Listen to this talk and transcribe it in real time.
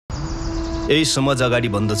यही समाज अगाडि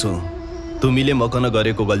भन्दछु तिमीले मकन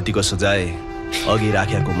गरेको गल्तीको सजाय अघि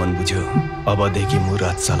राखेको मन बुझ्यो अबदेखि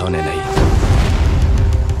मुरत चलाउने नै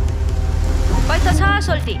खै त छ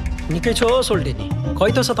सोल्टी निकै छो सोल्टी नि खै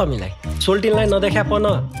त छ तमीलाई सोल्टीलाई नदेखा पन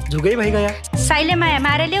झुगै भइगया साइले माया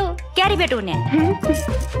मारे ल्याउ क्यारी भेट हुने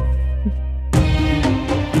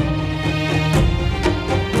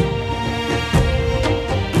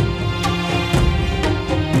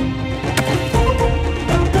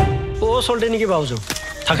सोल्टेनी कि भाउजू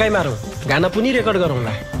थकाइ मारौँ गाना पनि रेकर्ड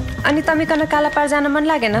गरौँला अनि तमीकन कालापार जान मन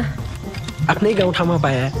लागेन आफ्नै गाउँठाउँमा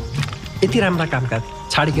पाए यति राम्रा कामकाज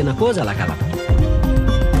छाडिकन को जाला काला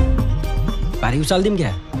भारी उचाल्दिम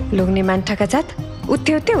क्या लोग्ने मान्छेका जात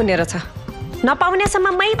उत्ते उत्ते हुने रहेछ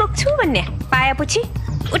नपाउनेसम्म मै बोक्छु भन्ने पाएपछि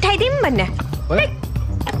उठाइदिम भन्ने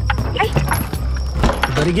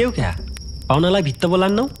गरी गयौ क्या पाहुनालाई भित्त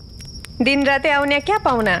बोलान्नौ दिन रातै आउने क्या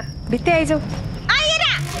पाहुना भित्तै आइजाउ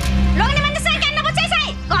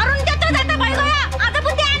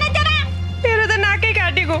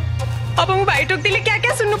अब म भाइ टोक्तीले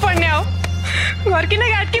क्या सुन्नु पर्ने हो घर किन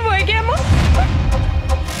घाटकी भयो क्या म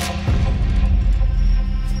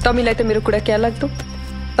तमीलाई त मेरो कुरा क्या लाग्दो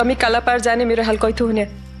तमी कालापार जाने मेरो हाल कैथो हुने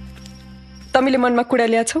तमीले मनमा कुरा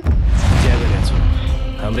ल्याछौ क्या गरेछौ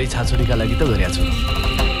हाम्रै छाछोरीका लागि त गरेछौ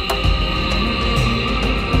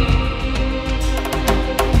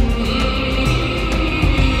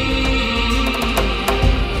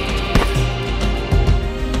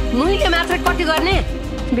मुइले मात्र कति गर्ने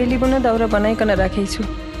बेली बुन दाउरा बनाइकन राखेछु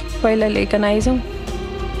पहिला ल्याइकन आइजाउँ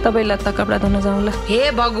तपाईँ लत्ता कपडा धुन जाउँला हे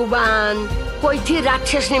भगवान कोही थिए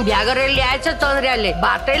राक्षस नि भ्या गरेर ल्याएछ चन्द्रियाले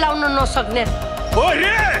भातै लाउन नसक्ने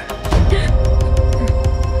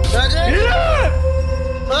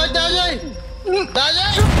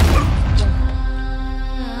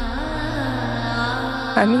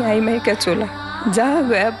हामी आइमाईका चोला जहाँ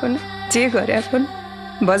गए पनि जे गरे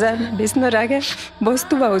पनि बजारमा बेच्न राखे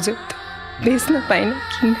वस्तु भाउजू बेच्न पाइन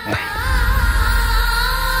किन्न पाइन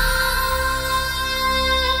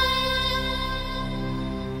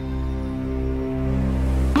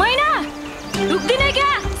मैना ढुक्दिन क्या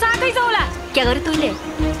साथै जाउला क्या गरे तैले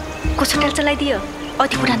कसो टेल चलाइदियो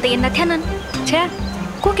अति पुरान त एन्ना थिएनन् छ्या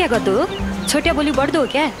को क्या गर्दो छोटिया बोली बढ्दो हो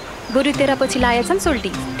क्या गोरु तेरा पछि लाएछन्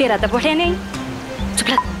सोल्टी तेरा त पठ्या नै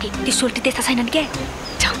चुप्ला ती सोल्टी त्यस्ता छैनन् क्या